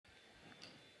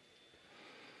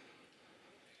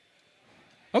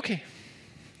Okay,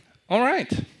 all right.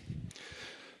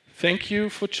 Thank you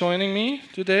for joining me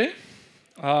today.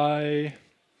 I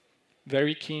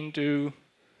very keen to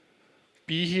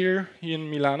be here in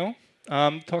Milano.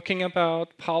 I'm talking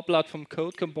about Power Platform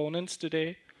code components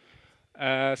today,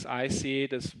 as I see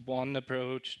it as one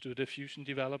approach to the Fusion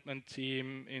development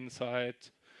team inside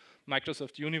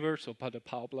Microsoft Universe or the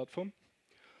Power Platform.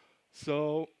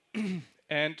 So,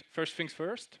 and first things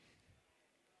first,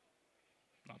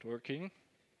 not working,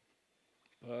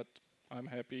 but I'm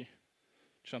happy.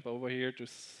 Jump over here,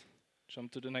 just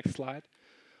jump to the next slide.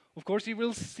 Of course, you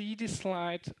will see this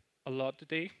slide a lot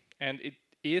today, and it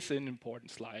is an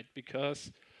important slide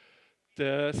because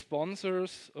the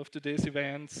sponsors of today's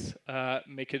events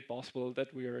make it possible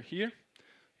that we are here,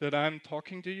 that I'm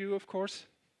talking to you, of course,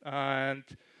 and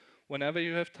whenever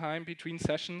you have time between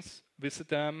sessions, visit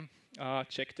them,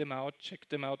 check them out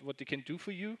what they can do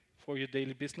for your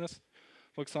daily business,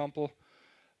 for example,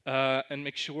 and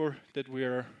make sure that we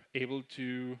are able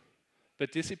to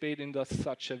participate in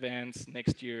such events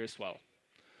next year as well.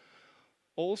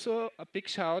 Also, a big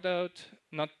shout out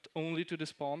not only to the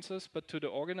sponsors, but to the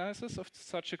organizers of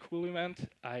such a cool event.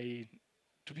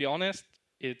 To be honest,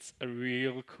 it's a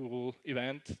real cool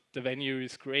event. The venue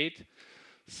is great.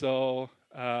 So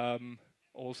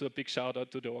also a big shout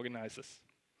out to the organizers.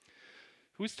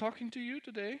 Who's talking to you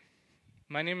today?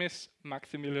 My name is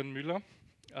Maximilian Müller.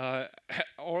 I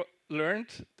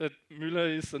learned that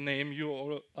Müller is a name you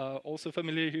are also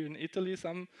familiar here in Italy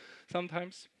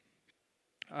sometimes.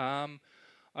 I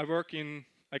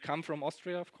come from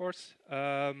Austria, of course.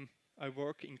 I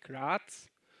work in Graz.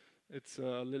 It's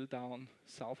a little down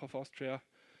south of Austria.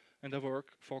 And I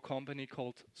work for a company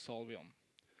called SOLVION.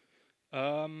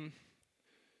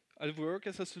 I work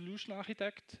as a solution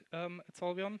architect at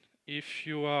SOLVION. If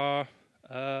you are,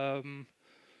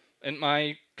 and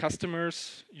my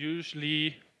customers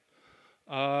usually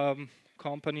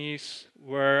companies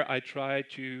where I try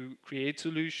to create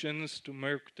solutions to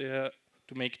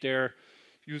make their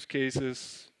use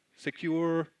cases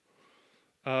secure,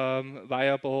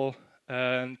 viable,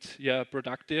 and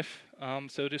productive,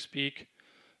 so to speak.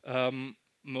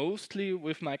 Mostly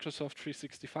with Microsoft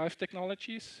 365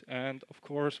 technologies, and of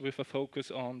course with a focus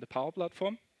on the Power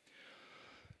Platform.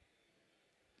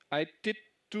 I did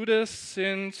do this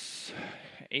since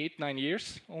 8-9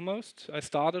 years almost. I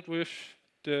started with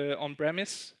the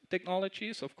on-premise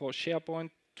technologies, of course SharePoint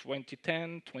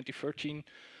 2010, 2013,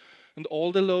 and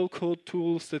all the low-code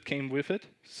tools that came with it.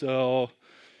 So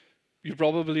you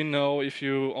probably know, if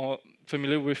you are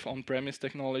familiar with on-premise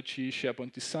technology,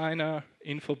 SharePoint Designer,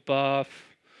 InfoBuff,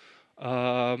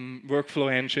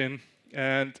 Workflow Engine.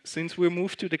 And since we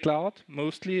moved to the cloud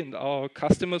mostly, and our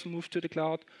customers moved to the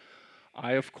cloud,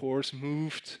 I, of course,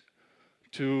 moved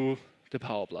to the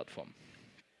Power Platform.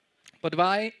 But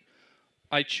why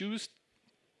I choose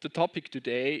the topic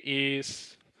today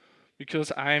is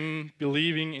because I'm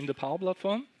believing in the Power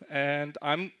Platform, and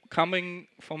I'm coming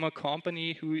from a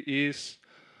company who is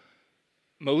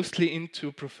mostly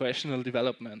into professional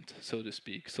development, so to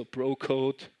speak. So pro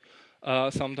code,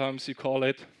 sometimes you call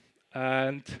it.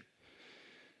 And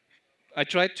I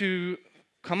try to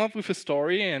come up with a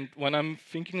story, and when I'm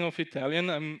thinking of Italian,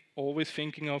 I'm always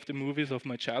thinking of the movies of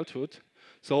my childhood.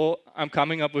 So I'm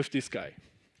coming up with this guy.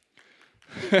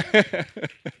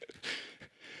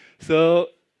 So,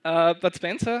 but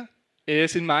Spencer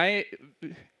is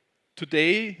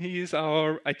today he is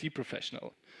our IT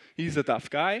professional. He's a tough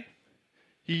guy.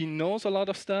 He knows a lot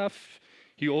of stuff.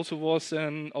 He also was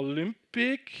an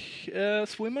Olympic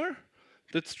swimmer.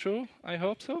 That's true, I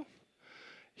hope so.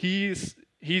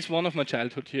 He's one of my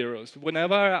childhood heroes.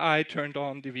 Whenever I turned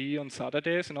on TV on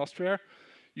Saturdays in Austria,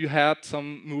 you had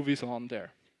some movies on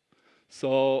there.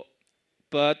 So,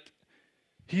 but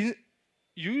he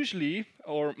usually,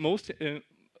 or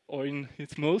in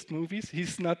his most movies,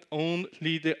 he's not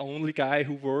only the only guy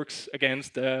who works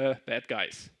against the bad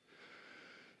guys.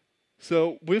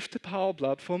 So with the Power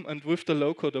Platform and with the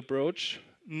low-code approach,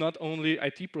 not only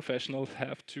IT professionals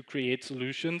have to create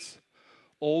solutions,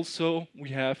 also we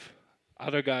have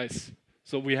other guys.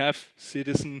 So we have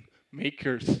citizen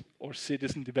makers or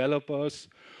citizen developers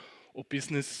or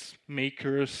business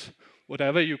makers,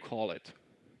 whatever you call it.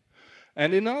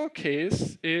 And in our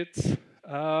case, it's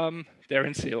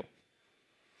Darren Seal.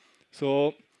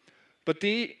 So, but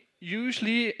they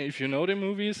usually, if you know the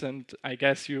movies, and I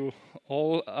guess you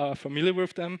all are familiar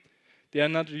with them, they are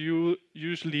not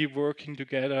usually working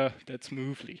together that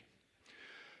smoothly.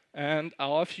 And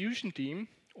our Fusion team,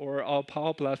 or our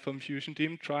Power Platform Fusion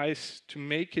team, tries to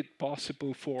make it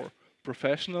possible for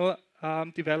professional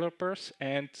developers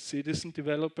and citizen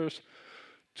developers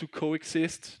to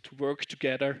coexist, to work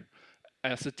together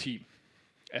as a team,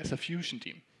 as a fusion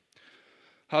team.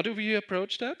 How do we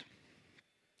approach that?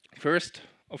 First,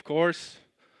 of course,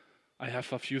 I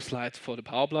have a few slides for the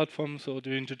Power Platform, so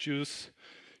to introduce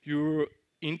you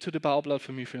into the Power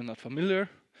Platform if you're not familiar.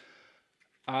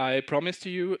 I promise to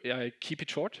you, I keep it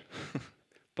short,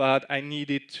 but I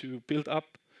needed to build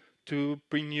up to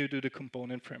bring you to the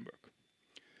component framework.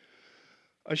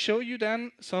 I show you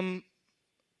then some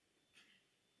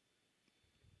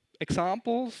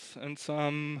examples and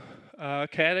some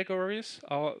categories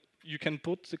you can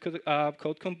put the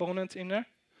code components in there.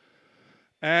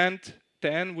 And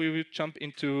then we will jump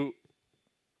into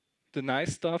the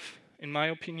nice stuff, in my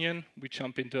opinion. We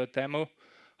jump into a demo,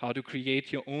 how to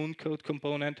create your own code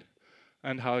component,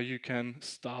 and how you can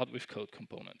start with code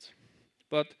components.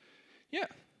 But yeah,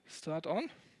 start on.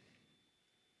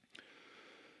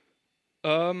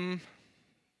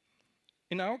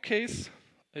 In our case,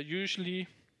 usually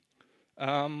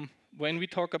when we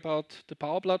talk about the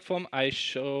Power Platform, I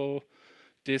show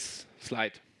this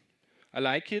slide. I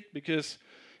like it because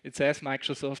it says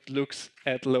Microsoft looks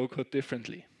at low-code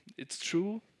differently. It's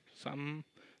true in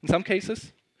some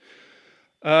cases,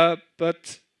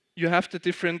 but you have the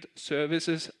different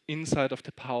services inside of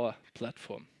the Power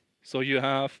Platform. So you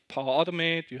have Power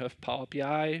Automate, you have Power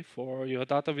BI for your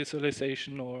data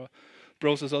visualization or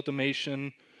process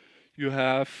automation. You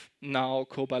have now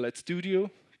Copilot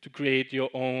Studio to create your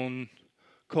own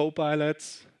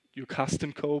copilots, your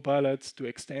custom copilots, to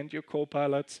extend your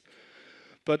copilots.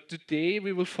 But today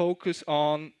we will focus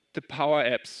on the Power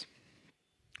Apps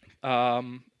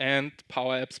and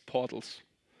Power Apps portals,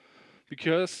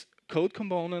 because code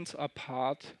components are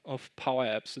part of Power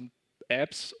Apps, and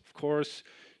apps, of course,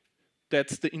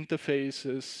 that's the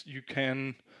interfaces you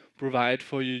can provide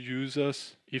for your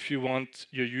users if you want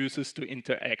your users to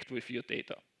interact with your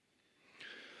data.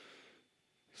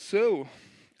 So,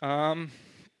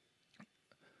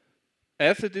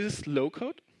 as it is low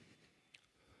code,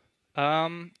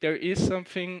 there is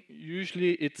something,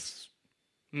 usually it's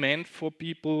meant for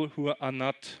people who are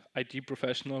not IT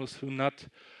professionals, who are not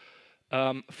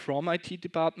from IT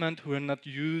department, who are not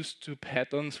used to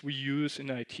patterns we use in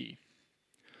IT.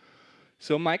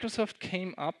 So Microsoft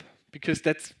came up, because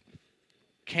that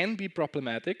can be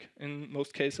problematic in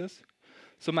most cases.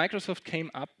 So Microsoft came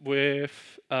up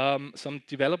with some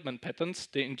development patterns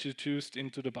they introduced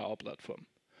into the Power Platform.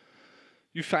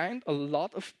 You find a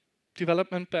lot of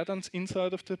development patterns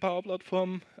inside of the Power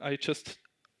Platform. I just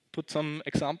put some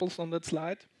examples on that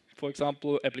slide. For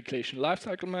example, application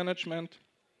lifecycle management.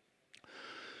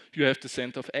 You have the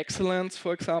Center of Excellence,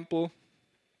 for example.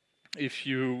 If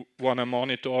you want to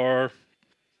monitor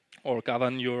or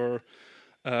govern your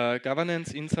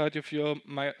governance inside of your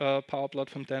Power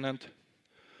Platform tenant.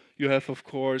 You have, of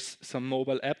course, some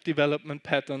mobile app development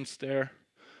patterns there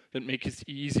that make it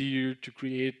easier to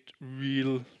create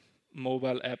real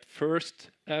mobile app first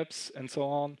apps and so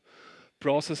on,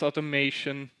 process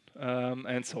automation,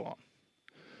 and so on.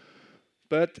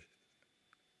 But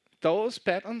those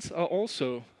patterns are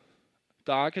also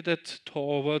targeted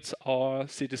towards our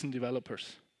citizen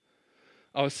developers.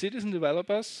 Our citizen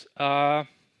developers are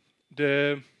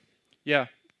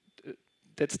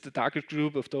that's the target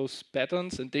group of those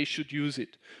patterns, and they should use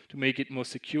it to make it more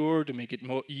secure, to make it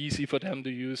more easy for them to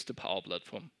use the Power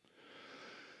Platform.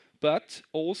 But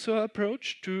also an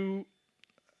approach to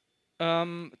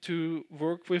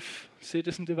work with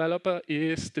citizen developer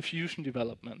is the fusion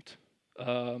development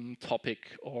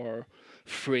topic or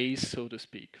phrase, so to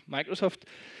speak. Microsoft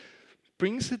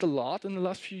brings it a lot in the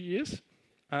last few years,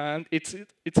 and it's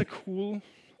a cool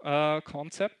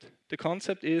concept. The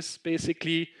concept is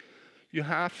basically you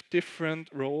have different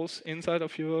roles inside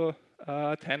of your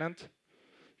tenant.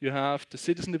 You have the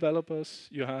citizen developers,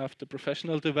 you have the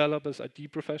professional developers,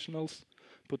 IT professionals,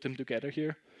 put them together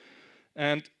here.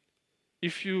 And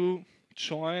if you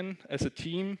join as a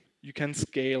team, you can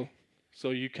scale.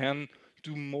 So you can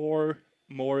do more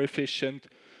efficient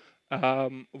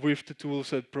with the tools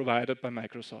that are provided by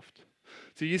Microsoft.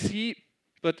 So you see,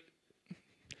 but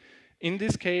in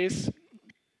this case,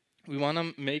 we want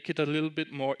to make it a little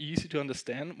bit more easy to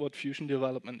understand what fusion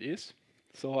development is.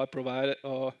 So I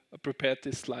prepared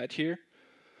this slide here.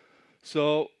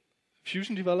 So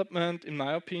fusion development, in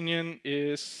my opinion,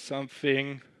 is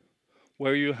something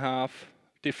where you have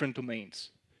different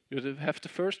domains. You have the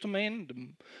first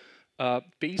domain, the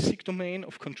basic domain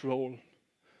of control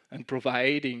and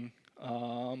providing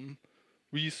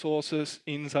resources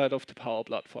inside of the Power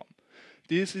Platform.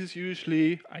 This is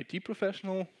usually IT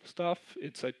professional stuff.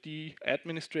 It's IT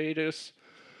administrators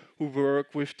who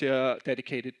work with their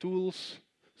dedicated tools.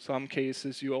 Some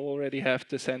cases you already have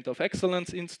the Center of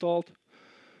Excellence installed.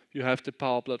 You have the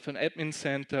Power Platform Admin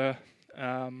Center,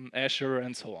 Azure,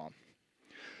 and so on.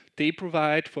 They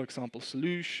provide, for example,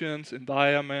 solutions,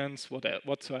 environments,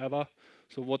 whatsoever.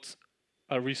 So what's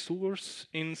a resource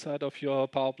inside of your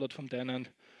Power Platform tenant,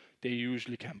 they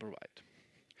usually can provide.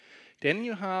 Then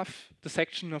you have the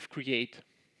section of create.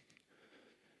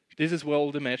 This is where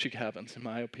all the magic happens, in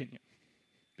my opinion.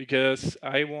 Because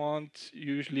I want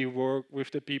usually work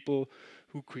with the people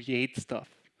who create stuff,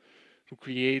 who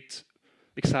create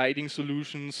exciting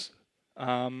solutions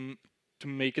to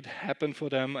make it happen for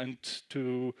them and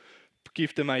to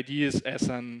give them ideas as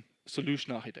a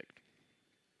solution architect.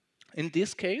 In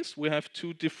this case, we have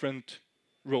two different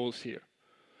roles here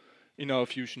in our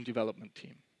Fusion development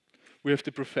team. We have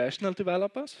the professional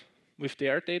developers with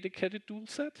their dedicated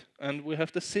toolset, and we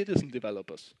have the citizen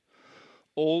developers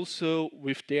also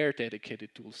with their dedicated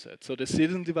toolset. So the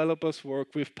citizen developers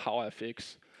work with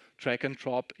PowerFX, drag and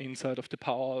drop inside of the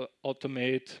Power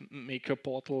Automate, Maker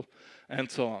portal,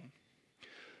 and so on.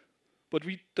 But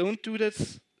we don't do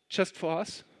this just for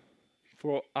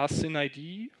us in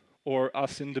ID or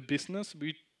us in the business.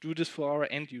 We do this for our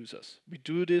end users. We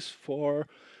do this for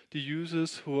the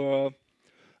users who are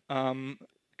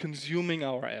consuming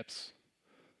our apps,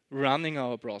 running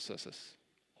our processes,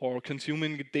 or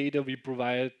consuming the data we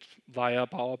provide via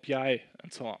Power BI,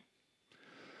 and so on.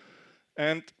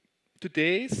 And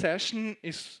today's session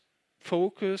is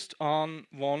focused on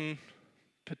one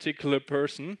particular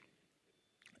person.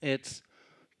 It's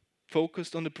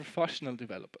focused on the professional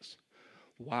developers.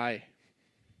 Why?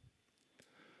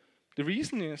 The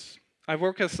reason is I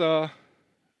work as a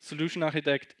solution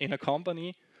architect in a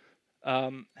company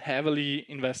heavily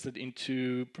invested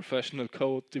into professional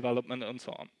code development and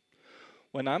so on.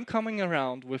 When I'm coming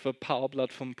around with a Power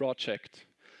Platform project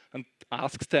and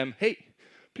asks them, hey,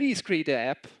 please create an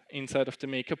app inside of the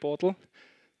Maker portal,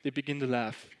 they begin to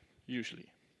laugh,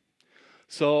 usually.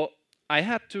 So I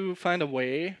had to find a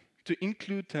way to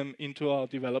include them into our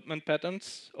development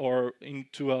patterns or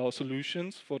into our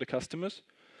solutions for the customers.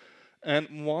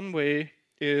 And one way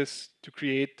is to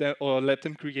create them or let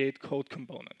them create code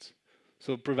components.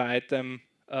 So provide them,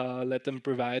 let them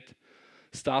provide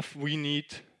stuff we need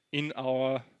in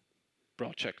our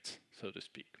projects, so to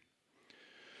speak.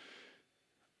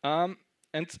 And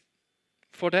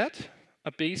for that,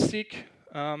 a basic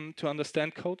to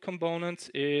understand code components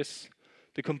is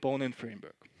the component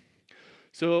framework.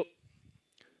 So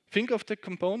think of the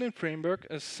component framework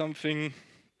as something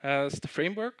as the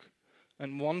framework,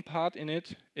 and one part in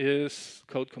it is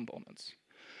code components.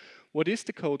 What is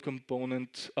the code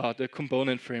component, the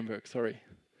component framework, sorry.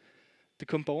 The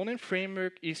component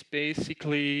framework is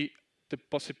basically the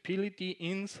possibility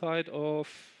inside of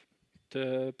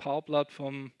the Power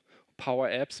Platform, Power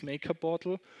Apps Maker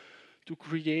portal to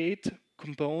create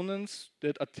components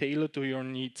that are tailored to your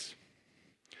needs.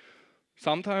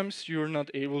 Sometimes you're not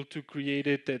able to create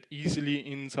it that easily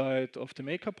inside of the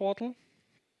Maker portal,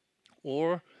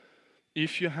 or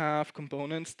if you have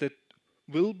components that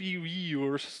will be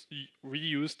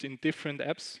reused in different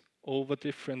apps over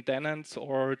different tenants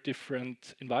or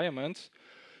different environments,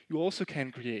 you also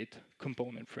can create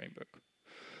component framework.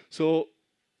 So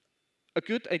a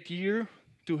good idea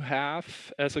to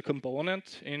have as a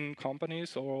component in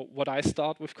companies, or what I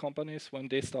start with companies when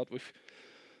they start with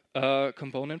a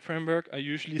component framework, I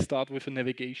usually start with a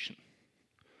navigation.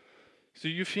 So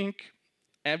you think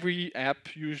every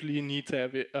app usually needs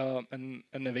a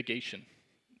navigation.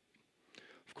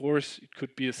 Of course, it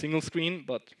could be a single screen,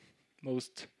 but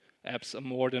most apps are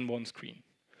more than one screen.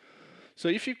 So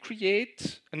if you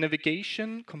create a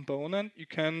navigation component, you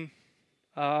can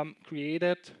create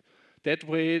it that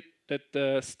way that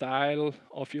the style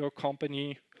of your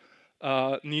company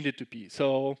needed to be.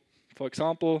 So, for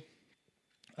example,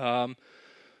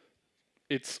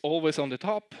 it's always on the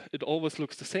top, it always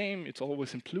looks the same, it's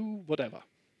always in blue, whatever.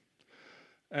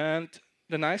 And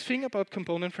the nice thing about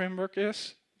component framework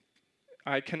is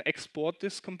I can export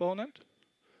this component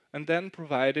and then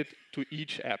provide it to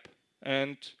each app.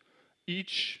 And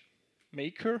each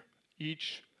maker,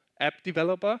 each app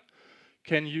developer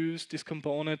can use this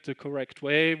component the correct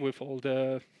way with all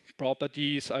the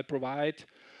properties I provide.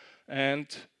 And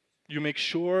you make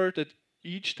sure that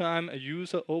each time a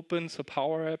user opens a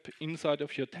Power App inside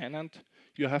of your tenant,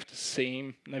 you have the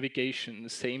same navigation, the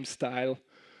same style,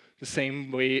 the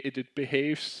same way it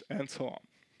behaves, and so on.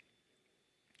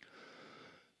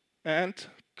 And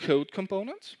code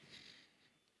components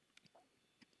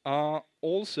are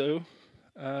also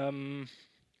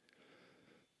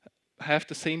have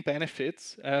the same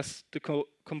benefits as the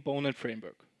component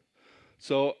framework.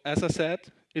 So as I said,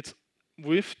 it's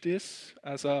with this,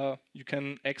 you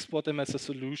can export them as a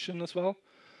solution as well.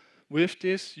 With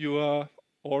this, you are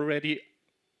already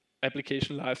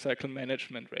application lifecycle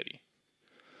management ready.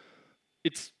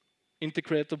 It's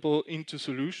integratable into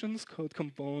solutions, code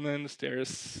components. There's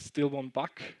still one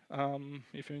bug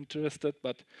if you're interested,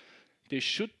 but they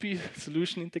should be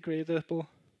solution integratable.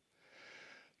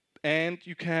 And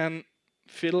you can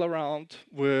fiddle around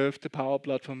with the Power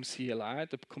Platform CLI,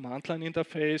 the command line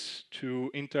interface, to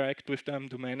interact with them,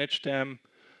 to manage them,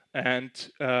 and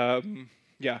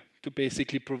to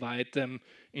basically provide them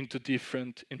into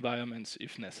different environments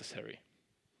if necessary.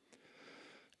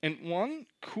 And one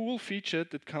cool feature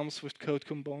that comes with code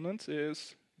components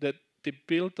is that they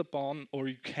build upon, or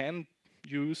you can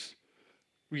use,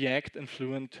 React and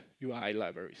Fluent UI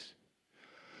libraries.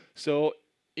 So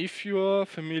if you're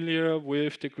familiar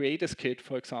with the Greatest Kit,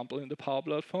 for example, in the Power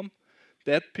Platform,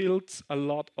 that builds a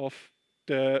lot of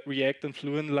the React and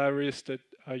Fluent libraries that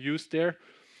are used there.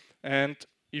 And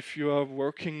if you are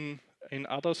working in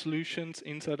other solutions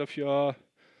inside of your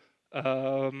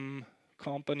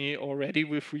company already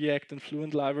with React and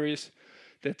Fluent libraries,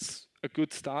 that's a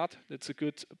good start. That's a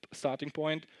good starting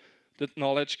point. That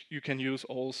knowledge you can use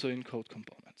also in code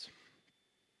components.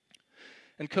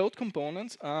 And code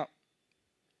components are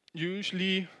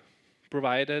usually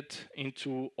provided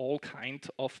into all kinds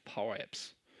of Power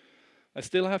Apps. I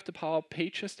still have the Power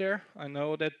Pages there. I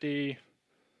know that they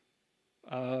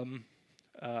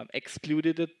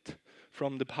excluded it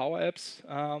from the Power Apps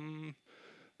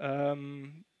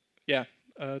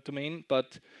domain,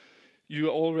 but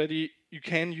you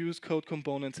can use code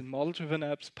components in model-driven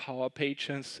apps, Power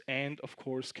Pages, and of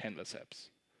course Canvas apps.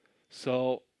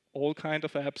 So all kinds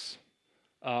of apps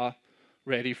are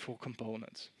ready for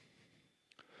components.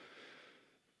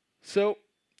 So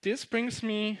this brings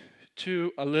me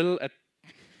to a little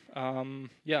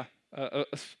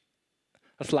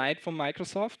a slide from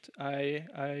Microsoft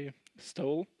I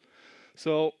stole.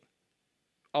 So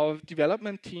our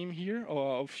development team here,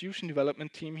 or our Fusion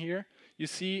development team here, you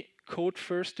see Code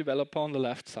First developer on the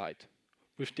left side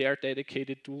with their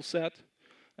dedicated tool set,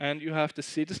 and you have the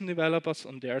citizen developers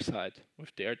on their side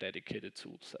with their dedicated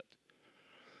tool set.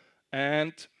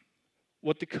 And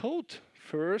what the Code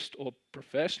First or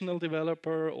professional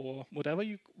developer or whatever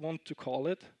you want to call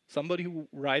it, somebody who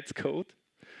writes code,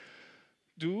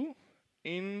 do,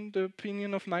 in the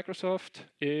opinion of Microsoft,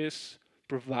 is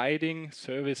providing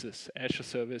services, Azure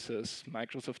services,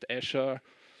 Microsoft Azure,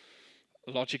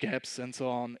 Logic Apps, and so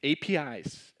on,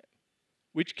 APIs,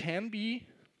 which can be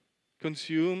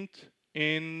consumed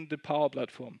in the Power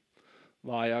Platform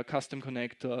via custom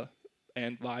connector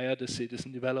and via the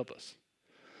citizen developers.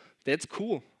 That's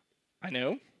cool, I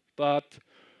know, but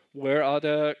where are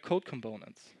the code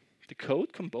components? The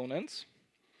code components,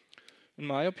 in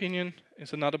my opinion,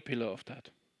 is another pillar of that.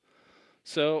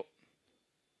 So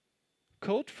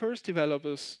code-first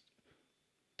developers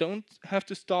don't have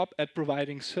to stop at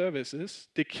providing services.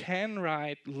 They can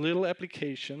write little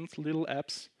applications, little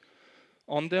apps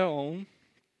on their own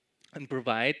and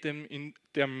provide them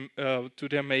to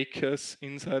their makers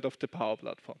inside of the Power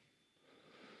Platform.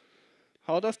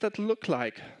 How does that look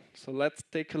like? So let's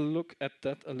take a look at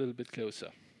that a little bit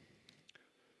closer.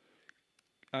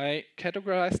 I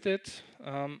categorized it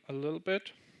a little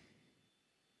bit.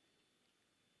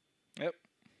 Yep.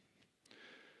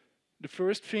 The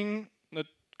first thing that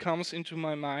comes into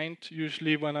my mind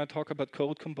usually when I talk about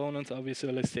code components are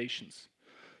visualizations.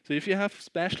 So if you have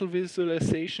special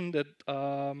visualization that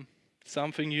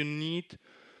something you need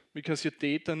because your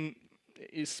data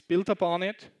is built upon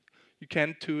it, you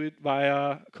can do it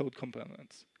via code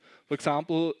components. For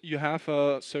example, you have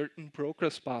a certain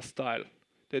progress bar style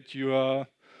that you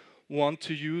want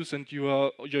to use and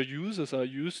your users are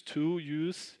used to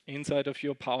use inside of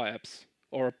your Power Apps,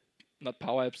 or not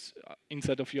Power Apps,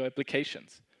 inside of your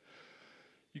applications.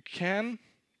 You can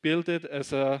build it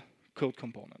as a code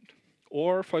component.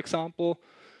 Or, for example,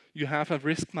 you have a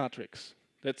risk matrix.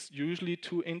 That's usually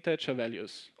 2 integer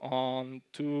values on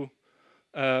two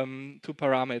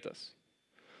parameters.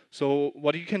 So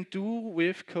what you can do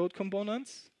with code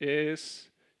components is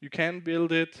you can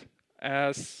build it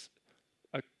as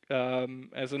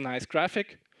a nice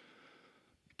graphic,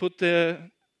 put the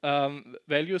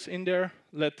values in there,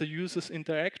 let the users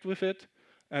interact with it,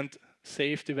 and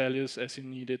save the values as you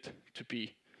need it to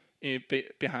be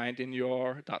behind in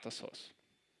your data source.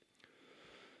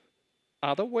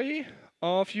 Other way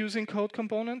of using code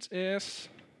components is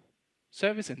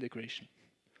service integration.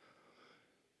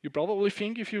 You probably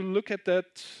think if you look at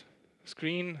that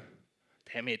screen,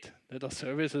 damn it, that are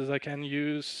services I can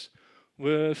use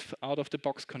with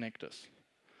out-of-the-box connectors.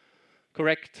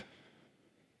 Correct.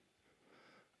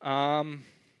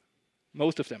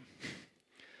 Most of them.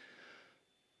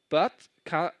 But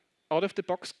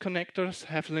out-of-the-box connectors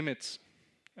have limits.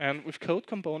 And with code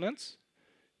components,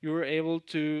 you're able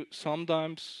to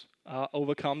sometimes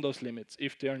overcome those limits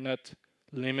if they are not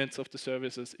limits of the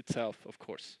services itself, of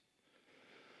course.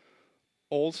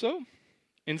 Also,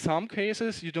 in some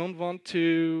cases, you don't want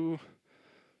to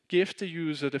give the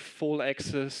user the full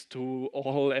access to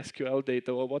all SQL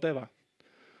data or whatever.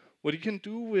 What you can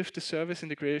do with the service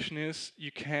integration is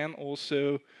you can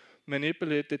also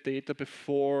manipulate the data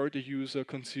before the user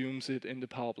consumes it in the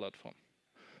Power Platform.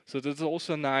 So that's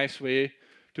also a nice way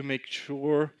to make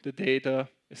sure the data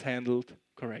is handled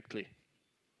correctly.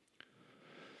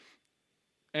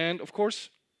 And of course,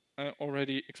 I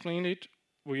already explained it,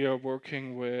 we are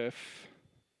working with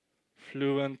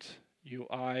Fluent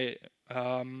UI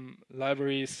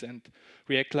libraries and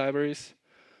React libraries.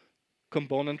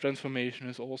 Component transformation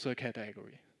is also a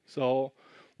category. So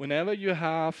whenever you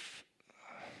have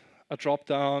a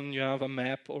drop-down, you have a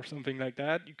map or something like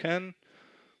that, you can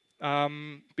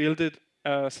build it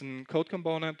as a code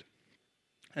component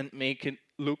and make it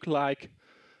look like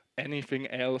anything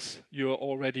else you're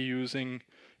already using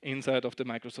inside of the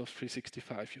Microsoft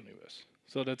 365 universe.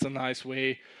 So that's a nice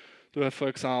way to have, for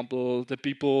example, the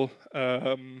people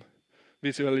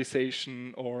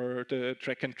visualization or the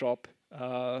drag and drop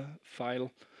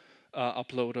file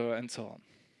uploader and so on.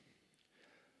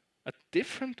 A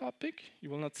different topic,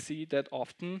 you will not see that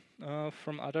often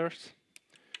from others,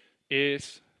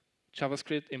 is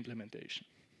JavaScript implementation.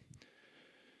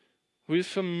 Who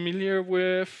is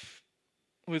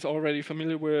already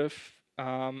familiar with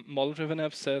model-driven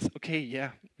apps says, okay,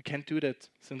 yeah, we can do that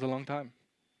since a long time.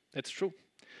 That's true.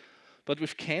 But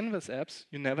with Canvas apps,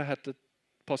 you never had the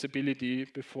possibility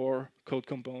before code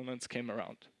components came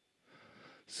around.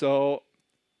 So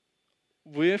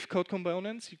with code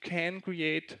components, you can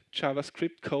create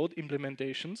JavaScript code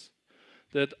implementations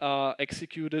that are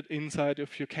executed inside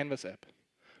of your Canvas app,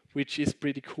 which is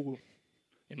pretty cool,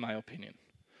 in my opinion.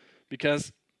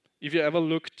 Because if you ever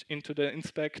looked into the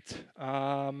inspect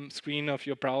screen of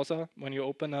your browser, when you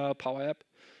open a Power App,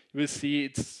 you will see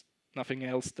it's nothing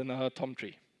else than a Tom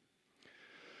tree.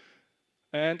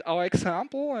 And our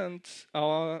example and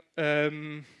our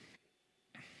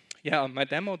my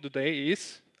demo today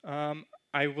is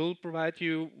I will provide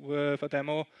you with a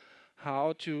demo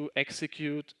how to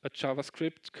execute a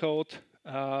JavaScript code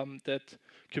that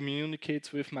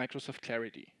communicates with Microsoft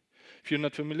Clarity. If you're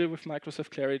not familiar with Microsoft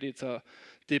Clarity, it's a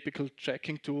typical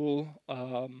tracking tool,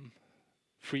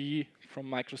 free from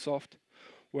Microsoft,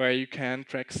 where you can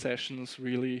track sessions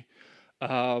really,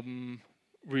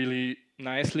 really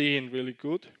nicely and really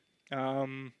good.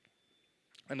 And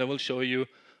I will show you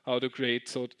how to create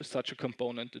such a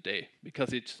component today,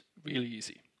 because it's really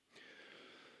easy.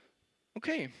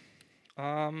 Okay.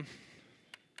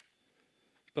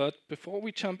 But before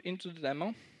we jump into the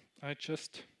demo, I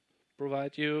just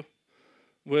provide you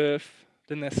with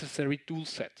the necessary tool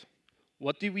set.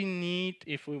 What do we need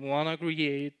if we want to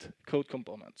create code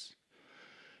components?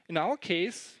 In our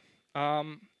case,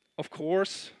 of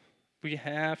course, we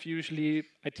have usually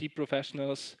IT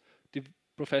professionals,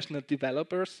 professional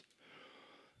developers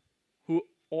who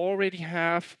already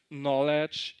have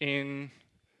knowledge in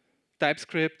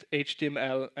TypeScript,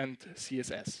 HTML, and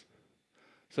CSS.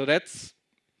 So that's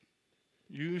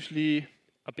usually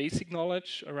a basic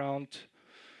knowledge around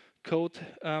code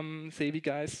savvy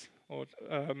guys,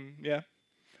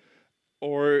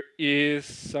 or is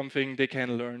something they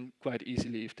can learn quite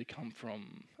easily if they come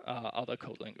from other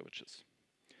code languages.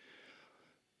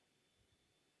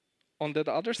 On that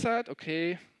other side,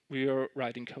 okay, we are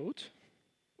writing code.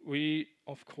 We,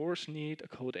 of course, need a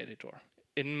code editor.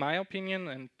 In my opinion,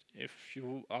 and if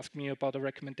you ask me about a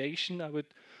recommendation, I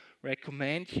would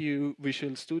recommend you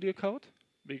Visual Studio Code,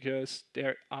 because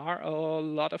there are a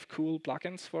lot of cool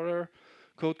plugins for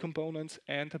code components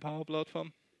and the Power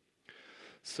Platform.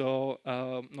 So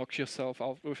knock yourself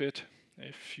out with it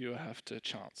if you have the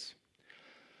chance.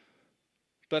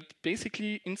 But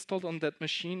basically installed on that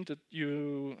machine that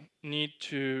you need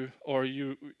to, or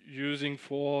you using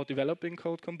for developing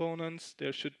code components,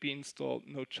 there should be installed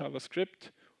Node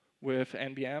JavaScript with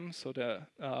NPM, so the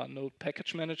Node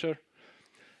Package Manager,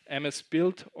 MS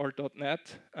Build or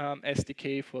 .NET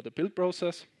SDK for the build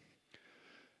process.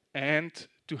 And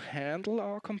to handle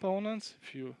our components,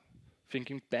 if you're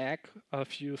thinking back a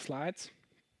few slides,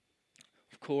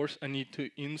 of course, I need to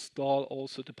install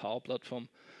also the Power Platform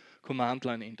command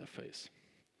line interface.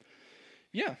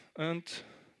 Yeah, and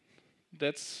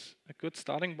that's a good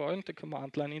starting point, the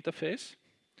command line interface.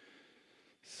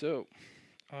 So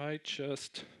I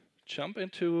just jump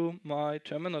into my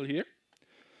terminal here.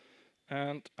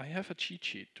 And I have a cheat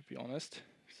sheet, to be honest.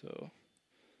 So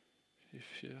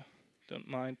if you don't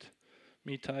mind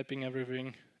me typing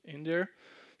everything in there.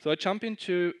 So I jump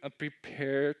into a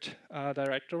prepared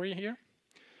directory here.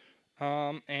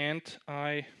 And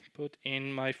I put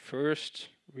in my first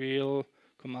real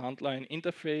command line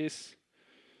interface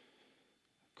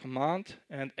command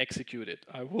and execute it.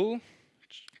 I will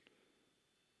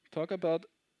talk about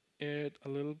it a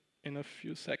little in a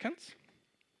few seconds.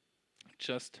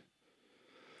 Just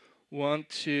want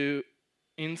to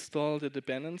install the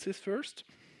dependencies first.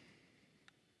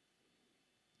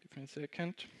 Give me a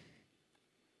second.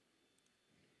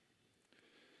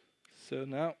 So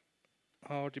now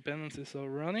our dependencies are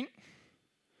running.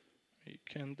 We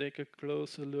can take a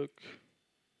closer look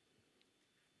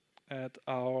at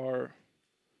our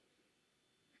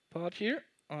part here.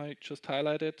 I just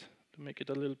highlighted to make it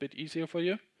a little bit easier for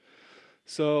you.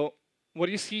 So what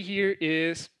you see here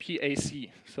is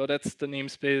PAC. So that's the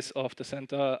namespace of the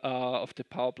center of the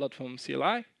Power Platform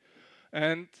CLI.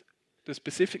 And the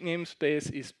specific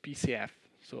namespace is PCF,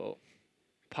 so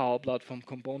Power Platform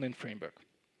Component Framework.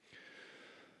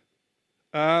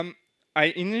 I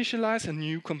initialize a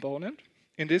new component,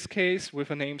 in this case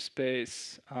with a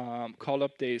namespace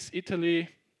CollabDays Italy,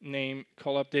 name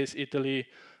CollabDays Italy,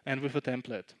 and with a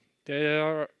template. There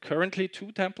are currently 2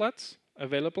 templates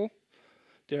available.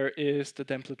 There is the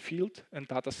template field and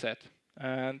dataset.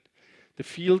 And the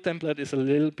field template is a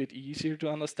little bit easier to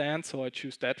understand, so I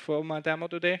choose that for my demo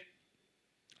today.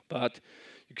 But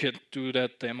you can do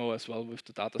that demo as well with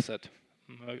the dataset.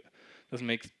 Doesn't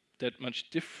make that much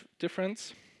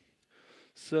difference.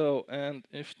 So, and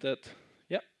if that,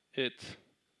 yeah, it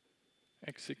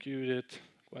executed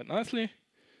quite nicely,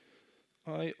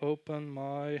 I open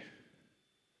my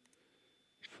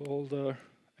folder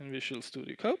in Visual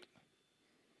Studio Code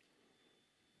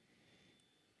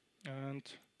and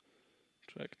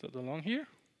drag that along here.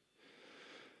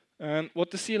 And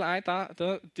what the CLI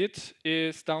did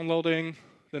is downloading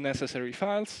the necessary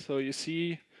files. So you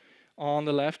see on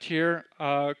the left here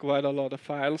quite a lot of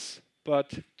files,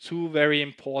 but 2 very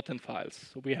important files.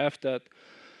 So we have that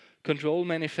control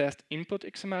manifest input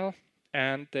XML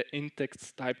and the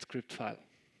index TypeScript file.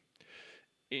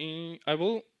 I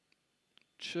will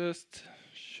just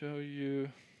show you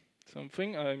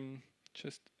something. I'm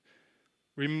just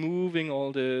removing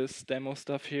all this demo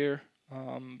stuff here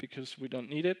because we don't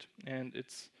need it, and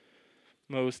it's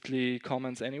mostly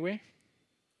comments anyway.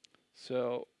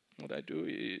 So what I do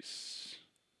is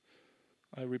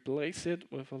I replace it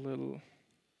with a little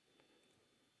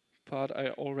part I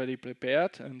already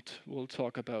prepared, and we'll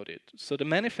talk about it. So the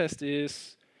manifest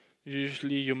is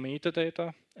usually your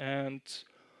metadata and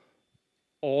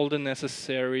all the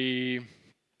necessary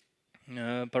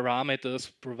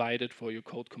parameters provided for your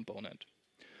code component.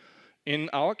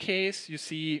 In our case, you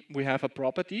see we have a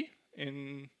property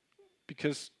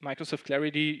because Microsoft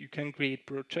Clarity, you can create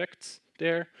projects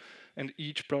there, and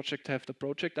each project have the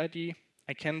project ID.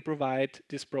 I can provide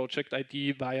this project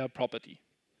ID via property.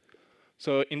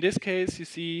 So in this case, you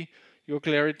see your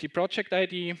Clarity project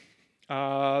ID,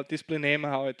 display name,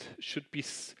 how it should be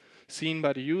seen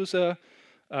by the user,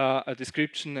 a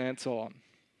description, and so on.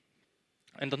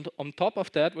 And on top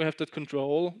of that, we have that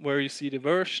control where you see the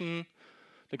version,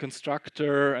 the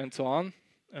constructor, and so on.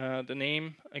 The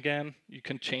name, again, you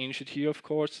can change it here, of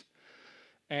course.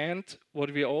 And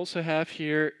what we also have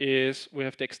here is we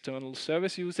have the external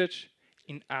service usage.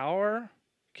 In our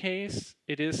case,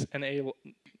 it is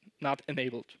not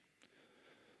enabled.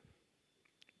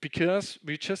 Because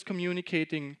we're just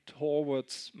communicating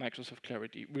towards Microsoft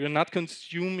Clarity. We are not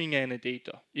consuming any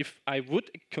data. If I would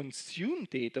consume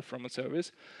data from a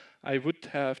service, I would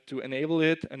have to enable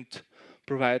it and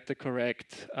provide the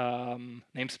correct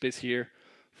namespace here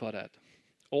for that.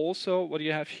 Also, what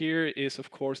you have here is, of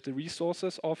course, the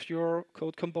resources of your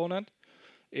code component.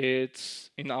 It's,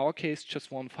 in our case,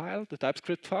 just 1 file, the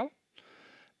TypeScript file.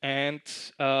 And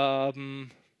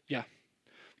yeah,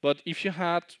 but if you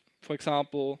had, for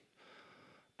example,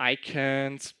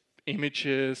 icons,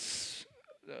 images,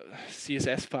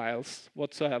 CSS files,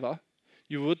 whatsoever,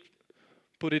 you would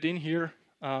put it in here,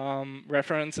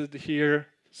 reference it here,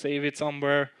 save it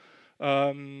somewhere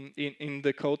in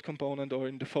the code component or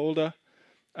in the folder,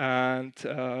 and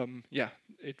yeah,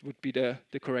 it would be the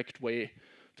correct way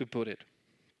to put it.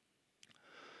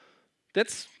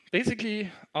 That's basically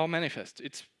our manifest.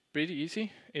 It's pretty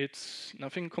easy. It's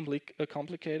nothing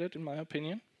complicated, in my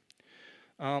opinion.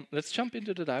 Let's jump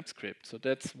into the TypeScript. So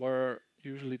that's where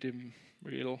usually the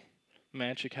real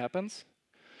magic happens.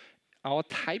 Our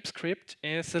TypeScript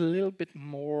is a little bit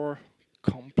more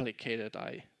complicated,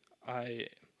 I'm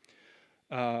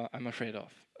afraid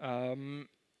of.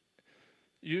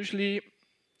 Usually,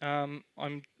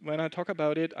 when I talk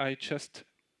about it, I just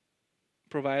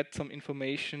provide some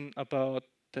information about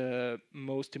the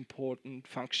most important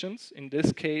functions. In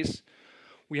this case,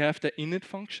 we have the init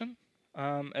function.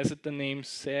 As the name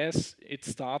says, it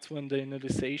starts when the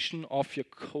initialization of your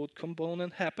code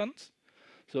component happens.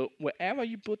 So wherever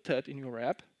you put that in your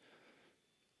app,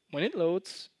 when it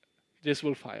loads, this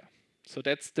will fire. So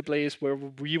that's the place where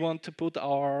we want to put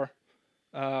our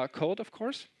code, of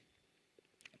course.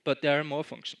 But there are more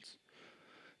functions.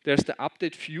 There's the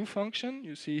update view function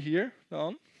you see here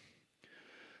down.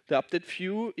 The update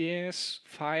view is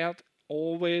fired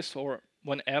always or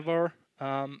whenever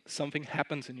something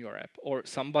happens in your app or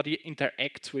somebody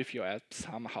interacts with your app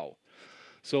somehow.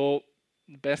 So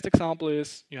the best example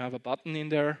is you have a button in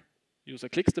there, user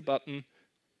clicks the button,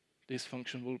 this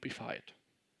function will be fired.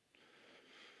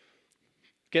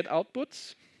 Get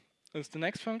outputs is the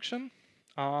next function.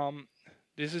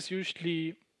 This is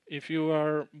usually if you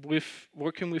are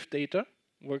working with data,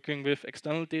 working with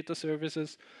external data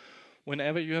services,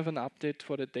 whenever you have an update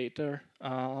for the data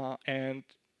and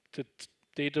the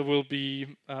data will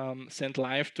be sent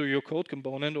live to your code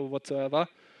component or whatsoever,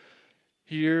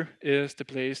 here is the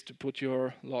place to put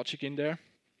your logic in there.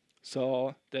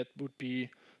 So that would be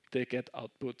the get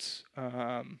outputs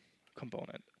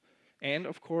component. And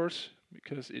of course,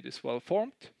 because it is well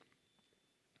formed,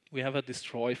 we have a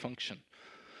destroy function.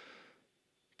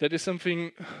 That is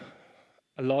something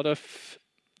a lot of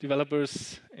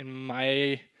developers, in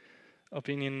my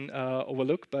opinion,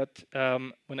 overlook, but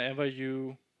whenever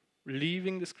you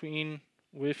leaving the screen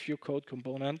with your code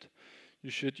component,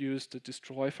 you should use the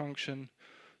destroy function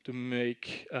to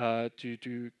make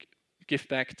to give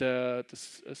back the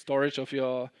storage of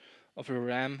your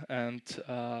RAM and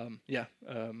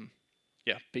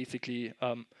basically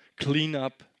clean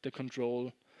up the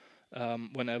control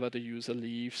whenever the user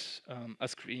leaves a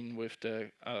screen with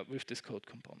this code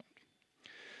component.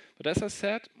 But as I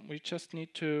said, we just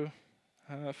need to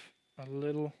have a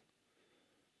little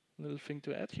thing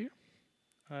to add here.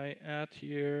 I add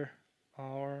here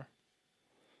our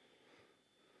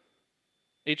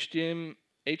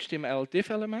HTML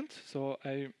div element. So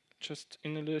I just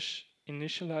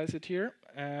initialize it here,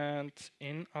 and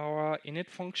in our init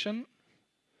function,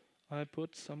 I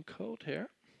put some code here.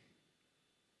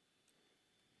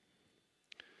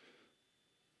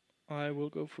 I will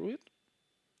go through it,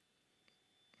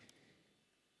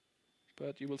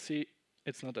 but you will see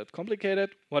it's not that complicated.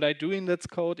 What I do in that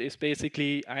code is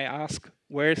basically I ask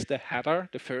where's the header,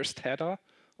 the first header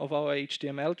of our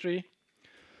HTML tree.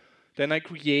 Then I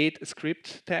create a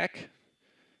script tag.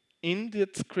 In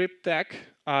that script tag,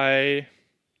 I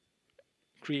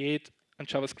create a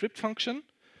JavaScript function.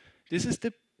 This is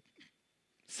the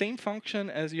same function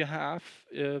as you have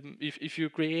if you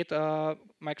create a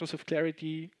Microsoft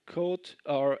Clarity code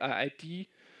or a ID,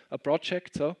 a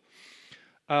project. So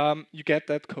you get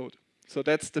that code. So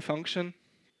that's the function.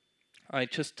 I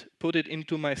just put it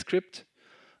into my script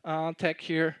tag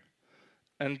here,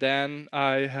 and then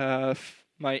I have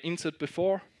my insert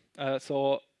before.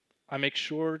 So I make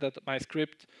sure that my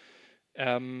script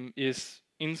is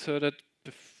inserted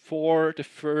before the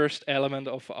first element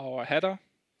of our header.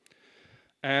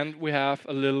 And we have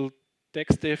a little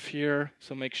text div here,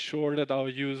 so make sure that our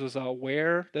users are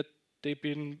aware that they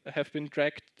have been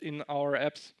tracked in our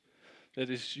apps. That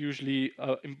is usually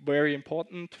a very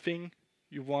important thing.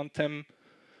 You want them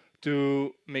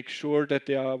to make sure that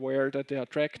they are aware that they are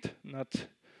tracked, not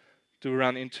to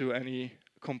run into any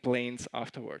complaints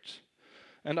afterwards.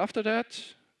 And after that,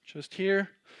 just here,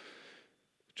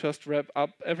 just wrap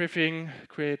up everything,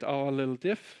 create our little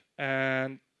div,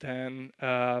 and then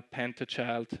append the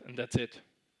child, and that's it.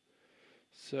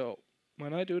 So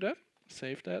when I do that,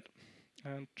 save that,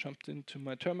 and jumped into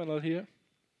my terminal here,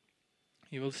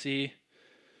 you will see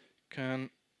can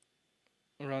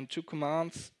run two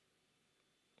commands.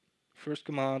 First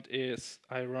command is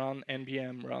I run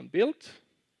npm run build.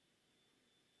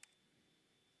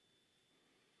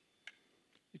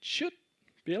 It should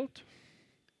build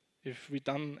if we've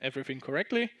done everything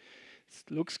correctly.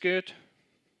 It looks good.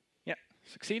 Yeah,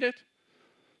 succeeded.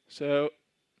 So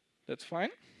that's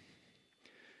fine.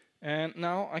 And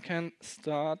now I can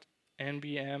start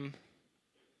npm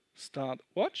start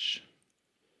watch,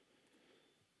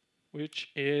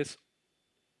 which is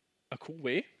a cool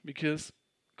way because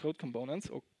code components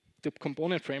or the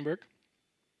component framework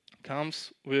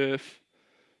comes with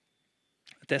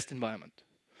a test environment.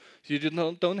 So you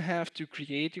don't have to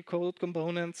create your code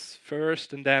components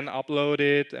first and then upload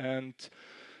it and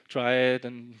try it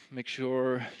and make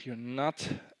sure you're not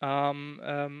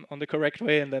on the correct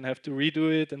way and then have to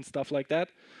redo it and stuff like that.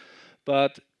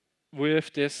 But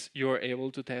with this, you're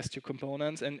able to test your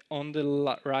components. And on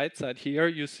the right side here,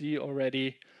 you see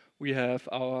already we have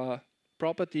our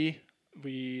property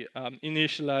we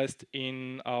initialized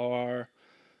in our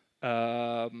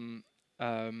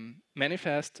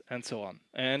manifest and so on.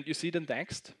 And you see the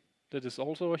next that is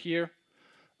also here.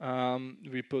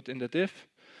 We put in the div.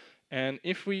 And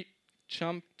if we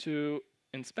jump to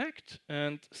inspect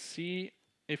and see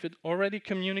if it already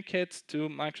communicates to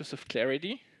Microsoft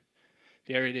Clarity,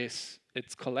 there it is.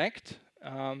 It's collect.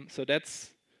 So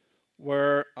that's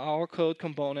where our code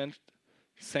component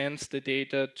sends the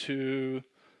data to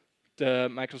the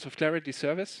Microsoft Clarity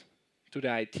service, to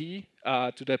the IT,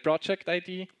 to the project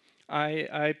ID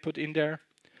I put in there,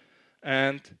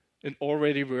 and it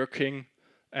already working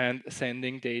and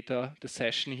sending data, the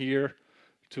session here,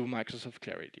 to Microsoft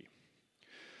Clarity.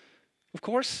 Of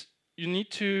course, you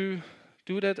need to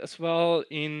do that as well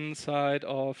inside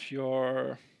of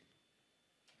your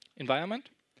environment.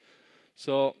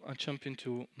 So I jump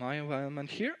into my environment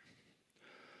here.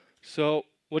 So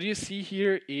what you see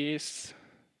here is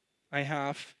I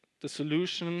have the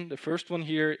solution. The first one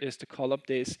here is the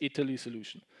CollabDays Italy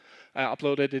solution. I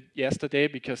uploaded it yesterday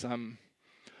because I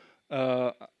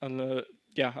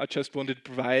just wanted to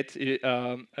provide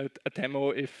a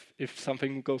demo if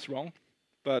something goes wrong.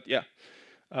 But yeah,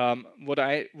 what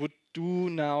I would do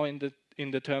now in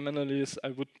the terminal is I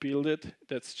would build it.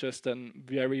 That's just a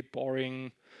very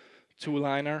boring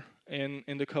two-liner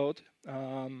in the code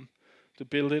to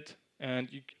build it, and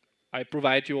I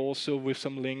provide you also with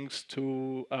some links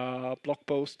to a blog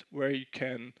post where you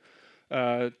can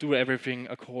do everything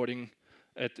according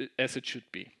as it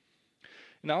should be.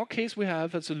 In our case, we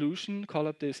have a solution,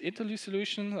 CollabDays Italy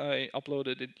solution. I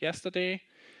uploaded it yesterday,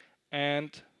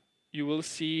 and you will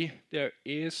see there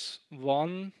is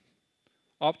one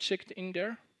object in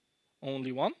there,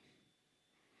 only one.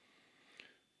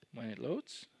 When it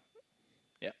loads,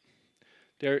 yeah,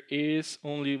 there is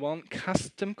only one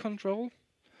custom control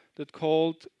that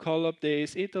called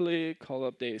CollabDays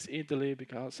Italy,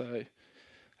 because I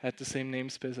had the same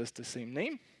namespace as the same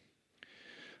name.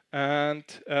 And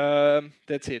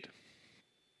that's it.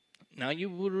 Now you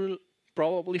will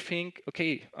probably think,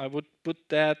 okay, I would put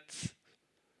that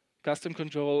custom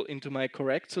control into my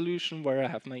correct solution where I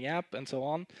have my app and so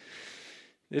on.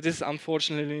 It is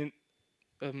unfortunately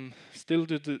still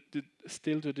to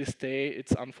this day,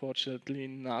 it's unfortunately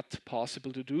not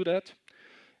possible to do that.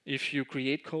 If you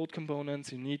create code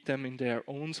components, you need them in their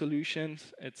own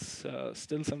solutions. It's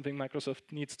still something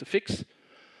Microsoft needs to fix.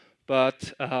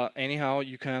 But anyhow,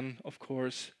 you can, of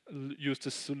course, use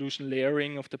the solution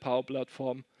layering of the Power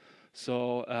Platform.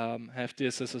 So have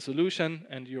this as a solution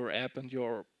and your app and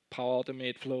your Power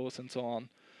Automate flows and so on,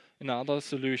 another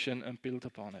solution, and build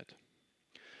upon it.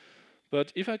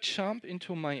 But if I jump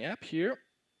into my app here,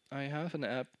 I have an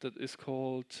app that is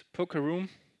called Poker Room.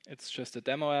 It's just a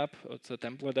demo app. It's a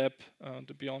template app,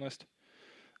 to be honest.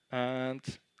 And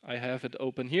I have it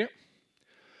open here.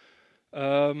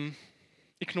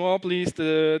 Ignore, please,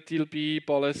 the TLB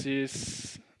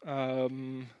policies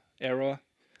error.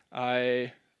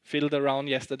 I fiddled around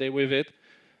yesterday with it.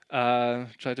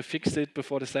 Tried to fix it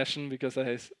before the session because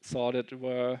I saw that there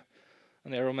were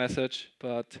an error message.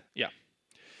 But yeah,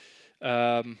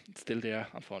 it's still there,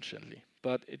 unfortunately.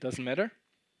 But it doesn't matter.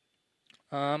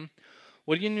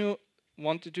 What you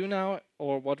want to do now,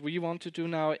 or what we want to do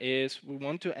now, is we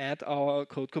want to add our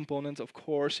code components, of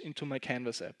course, into my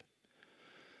Canvas app.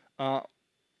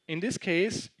 In this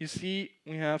case, you see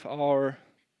we have our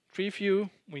tree view,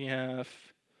 we have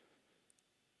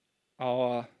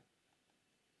our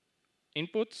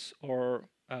inputs or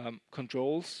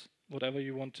controls, whatever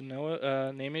you want to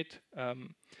know, name it,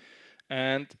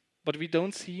 but we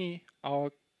don't see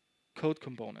our code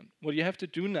component. What you have to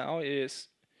do now is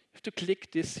you have to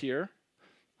click this here,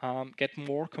 get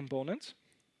more components.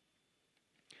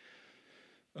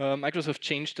 Microsoft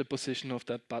changed the position of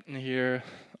that button here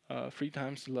 3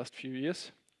 times the last few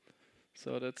years.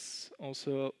 So that's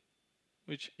also,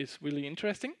 which is really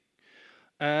interesting.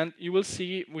 And you will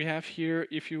see we have here,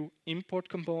 if you import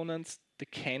components, the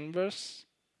canvas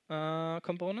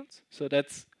components. So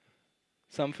that's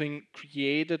something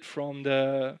created from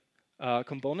the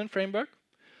component framework.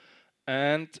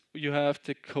 And you have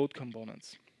the code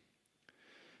components.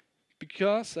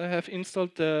 Because I have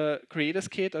installed the Creators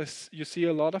Kit, you see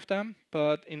a lot of them,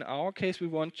 but in our case, we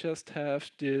won't just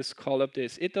have this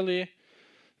CollabDays Italy.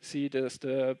 See, there's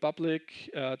the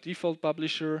public default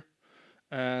publisher,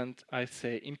 and I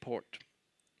say import.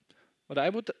 What I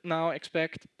would now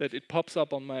expect that it pops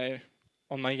up on my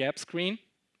app screen,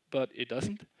 but it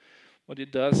doesn't. What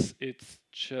it does, it's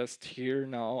just here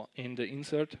now in the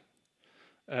insert.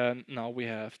 And now we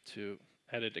have to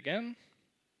add it again.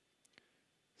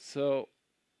 So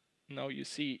now you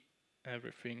see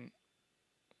everything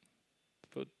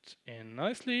put in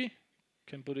nicely.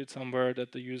 Can put it somewhere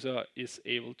that the user is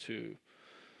able to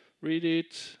read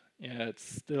it. Yeah,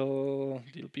 it's still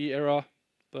DLP error,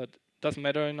 but doesn't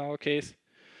matter in our case.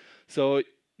 So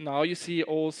now you see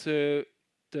also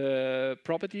the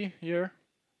property here.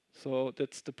 So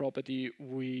that's the property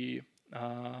we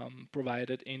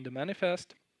provided in the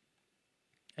manifest.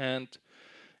 And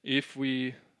if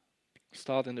we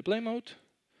start in the play mode,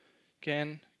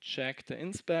 can check the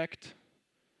inspect,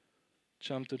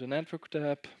 jump to the network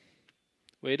tab,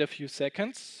 wait a few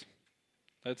seconds.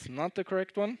 That's not the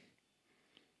correct one.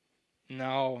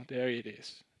 Now there it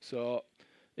is. So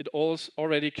it also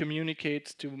already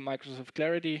communicates to Microsoft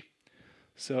Clarity.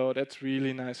 So that's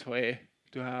really nice way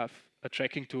to have a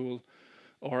tracking tool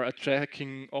or a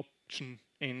tracking option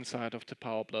inside of the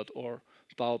Power or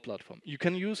Power Platform. You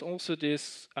can use also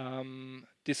this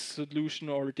this solution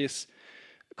or this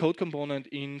code component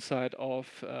inside of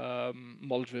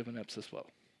model-driven apps as well.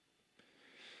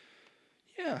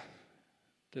 Yeah,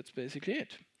 that's basically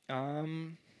it.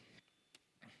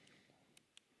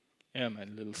 Yeah, my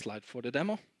little slide for the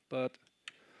demo, but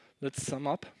let's sum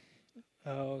up,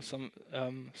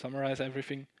 summarize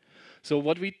everything. So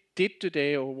what we did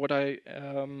today, or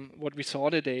what we saw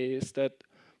today, is that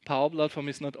Power Platform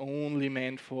is not only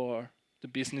meant for the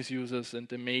business users and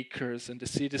the makers and the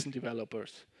citizen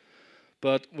developers,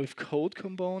 but with code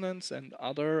components and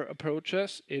other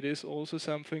approaches, it is also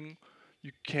something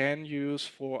you can use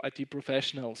for IT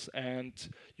professionals, and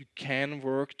you can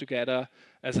work together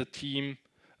as a team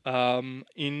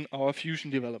in our Fusion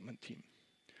development team.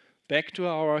 Back to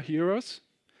our heroes.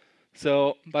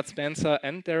 So Bud Spencer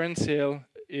and Darren Sale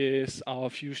is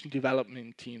our Fusion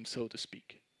development team, so to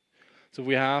speak. So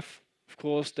we have, of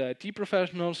course, the IT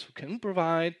professionals who can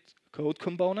provide code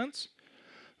components,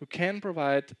 who can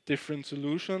provide different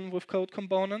solutions with code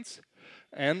components,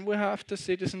 and we have the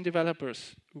citizen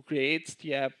developers who creates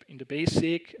the app in the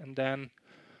basic and then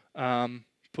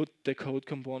put the code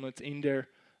components in there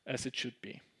as it should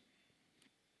be.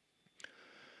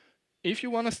 If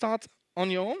you want to start on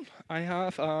your own, I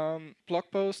have a blog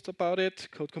post about it,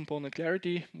 Code Component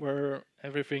Clarity, where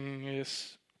everything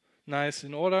is nice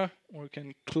in order, or you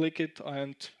can click it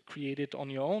and create it on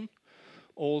your own.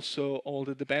 Also, all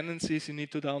the dependencies you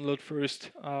need to download first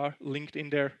are linked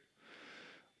in there.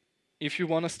 If you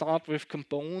want to start with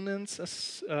components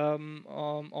as,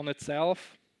 on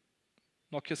itself,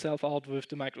 knock yourself out with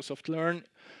the Microsoft Learn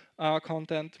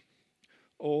content.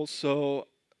 Also,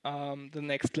 the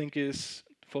next link is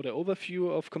for the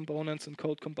overview of components and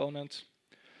code components.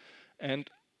 And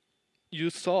you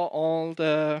saw all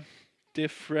the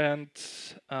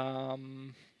different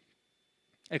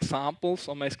examples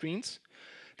on my screens.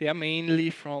 They are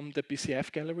mainly from the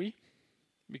BCF gallery,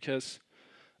 because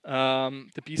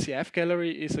the BCF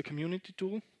gallery is a community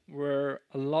tool where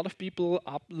a lot of people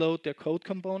upload their code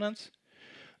components,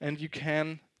 and you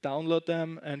can download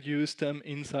them and use them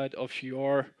inside of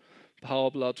your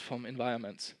Power Platform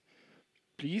environments.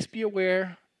 Please be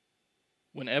aware,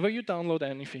 whenever you download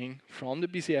anything from the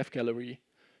BCF gallery,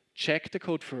 check the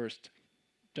code first.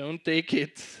 Don't take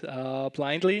it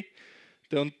blindly.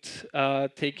 Don't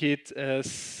take it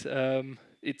as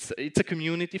it's a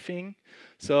community thing.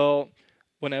 So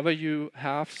whenever you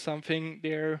have something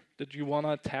there that you want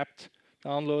to adapt,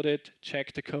 download it,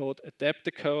 check the code, adapt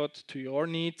the code to your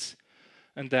needs,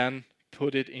 and then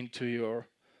put it into your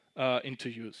into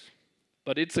use.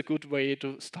 But it's a good way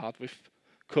to start with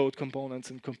code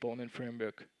components and component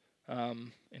framework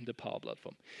in the Power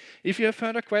Platform. If you have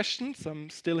further questions, I'm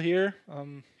still here.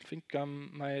 I think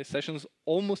my session is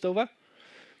almost over.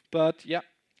 But yeah,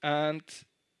 and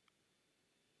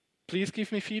please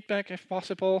give me feedback if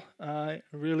possible. I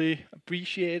really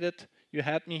appreciate it. You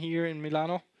had me here in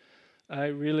Milano. I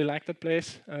really like that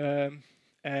place.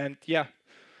 And yeah,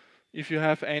 if you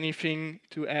have anything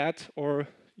to add or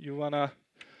you want to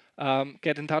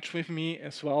get in touch with me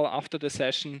as well after the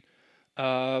session,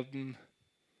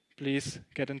 please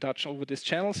get in touch over these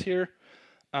channels here.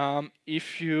 I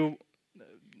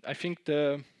think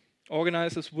the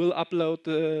organizers will upload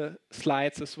the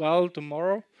slides as well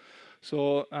tomorrow.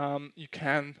 So you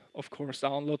can, of course,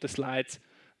 download the slides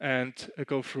and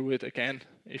go through it again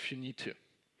if you need to.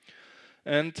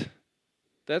 And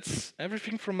that's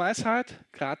everything from my side.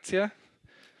 Grazie.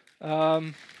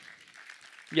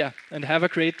 Yeah, and have a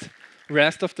great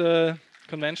rest of the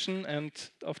convention and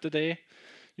of the day.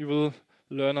 You will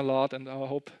learn a lot, and I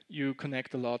hope you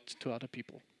connect a lot to other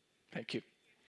people. Thank you.